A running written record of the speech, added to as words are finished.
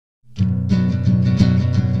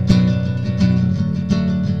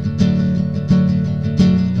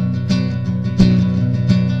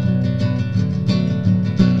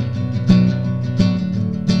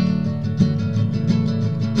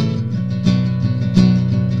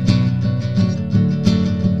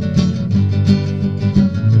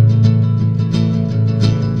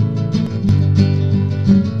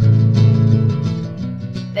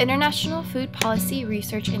Food Policy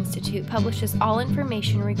Research Institute publishes all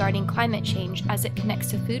information regarding climate change as it connects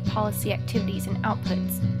to food policy activities and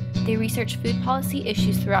outputs. They research food policy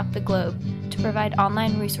issues throughout the globe to provide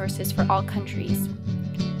online resources for all countries.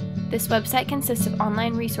 This website consists of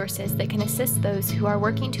online resources that can assist those who are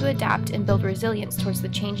working to adapt and build resilience towards the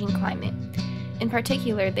changing climate. In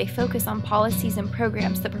particular, they focus on policies and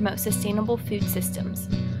programs that promote sustainable food systems.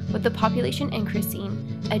 With the population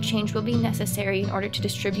increasing, a change will be necessary in order to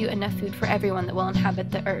distribute enough food for everyone that will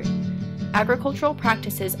inhabit the earth. Agricultural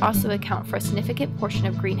practices also account for a significant portion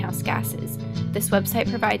of greenhouse gases. This website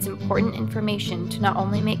provides important information to not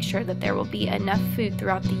only make sure that there will be enough food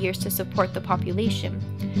throughout the years to support the population,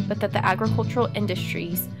 but that the agricultural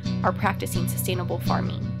industries are practicing sustainable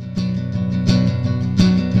farming.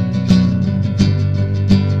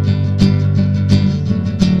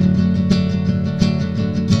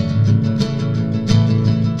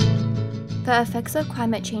 The effects of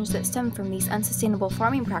climate change that stem from these unsustainable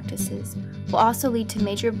farming practices will also lead to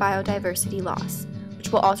major biodiversity loss,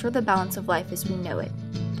 which will alter the balance of life as we know it.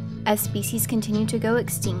 As species continue to go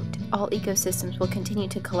extinct, all ecosystems will continue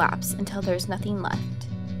to collapse until there is nothing left.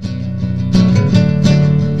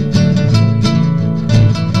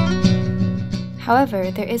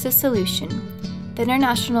 However, there is a solution. The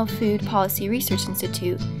International Food Policy Research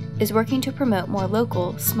Institute is working to promote more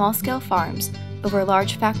local, small-scale farms over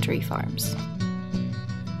large factory farms.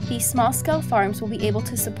 These small-scale farms will be able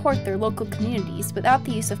to support their local communities without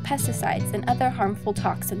the use of pesticides and other harmful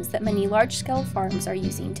toxins that many large-scale farms are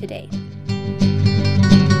using today.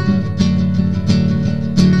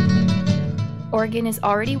 Oregon is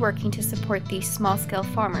already working to support these small-scale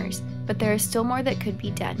farmers, but there is still more that could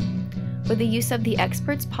be done. With the use of the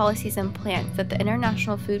experts, policies, and plans that the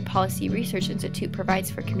International Food Policy Research Institute provides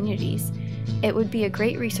for communities, it would be a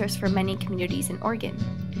great resource for many communities in Oregon.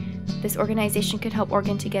 This organization could help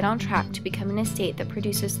Oregon to get on track to becoming a state that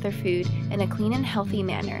produces their food in a clean and healthy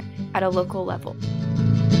manner at a local level.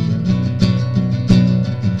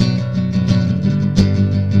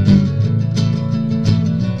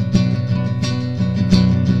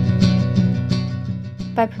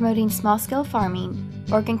 By promoting small-scale farming,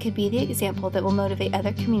 Oregon could be the example that will motivate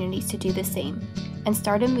other communities to do the same and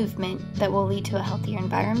start a movement that will lead to a healthier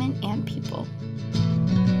environment and people.